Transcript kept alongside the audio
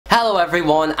Hello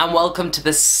everyone and welcome to the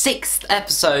 6th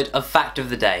episode of Fact of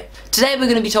the Day. Today we're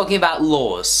going to be talking about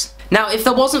laws. Now if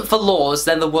there wasn't for laws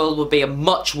then the world would be a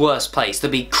much worse place.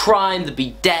 There'd be crime, there'd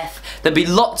be death, there'd be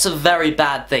lots of very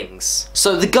bad things.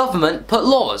 So the government put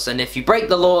laws, and if you break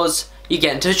the laws you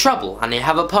get into trouble and you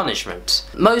have a punishment.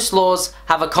 Most laws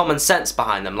have a common sense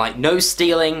behind them, like no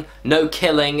stealing, no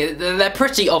killing. They're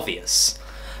pretty obvious.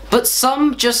 But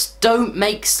some just don't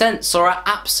make sense or are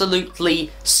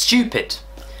absolutely stupid.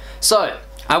 So,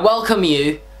 I welcome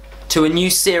you to a new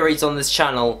series on this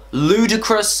channel,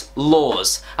 Ludicrous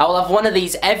Laws. I will have one of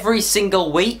these every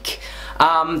single week.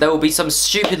 There will be some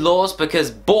stupid laws because,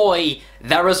 boy,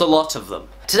 there is a lot of them.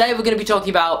 Today we're going to be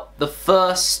talking about the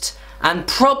first and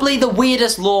probably the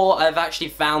weirdest law I've actually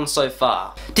found so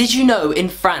far. Did you know in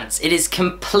France it is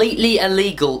completely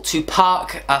illegal to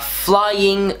park a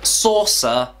flying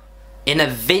saucer in a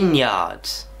vineyard?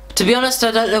 To be honest,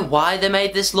 I don't know why they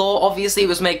made this law. Obviously it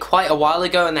was made quite a while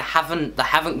ago and they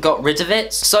haven't got rid of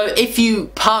it. So if you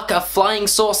park a flying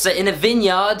saucer in a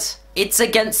vineyard, it's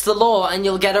against the law and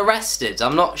you'll get arrested.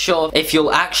 I'm not sure if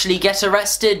you'll actually get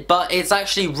arrested, but it's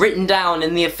actually written down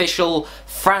in the official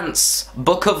France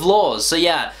book of laws. So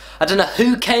yeah, I don't know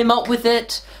who came up with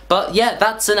it, but yeah,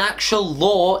 that's an actual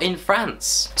law in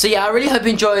France. So yeah, I really hope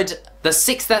you enjoyed the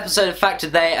 6th episode of Fact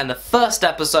of the Day and the first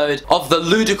episode of the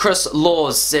Ludicrous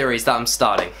Laws series that I'm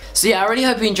starting. So yeah, I really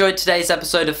hope you enjoyed today's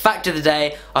episode of Fact of the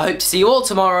Day. I hope to see you all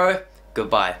tomorrow.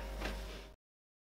 Goodbye.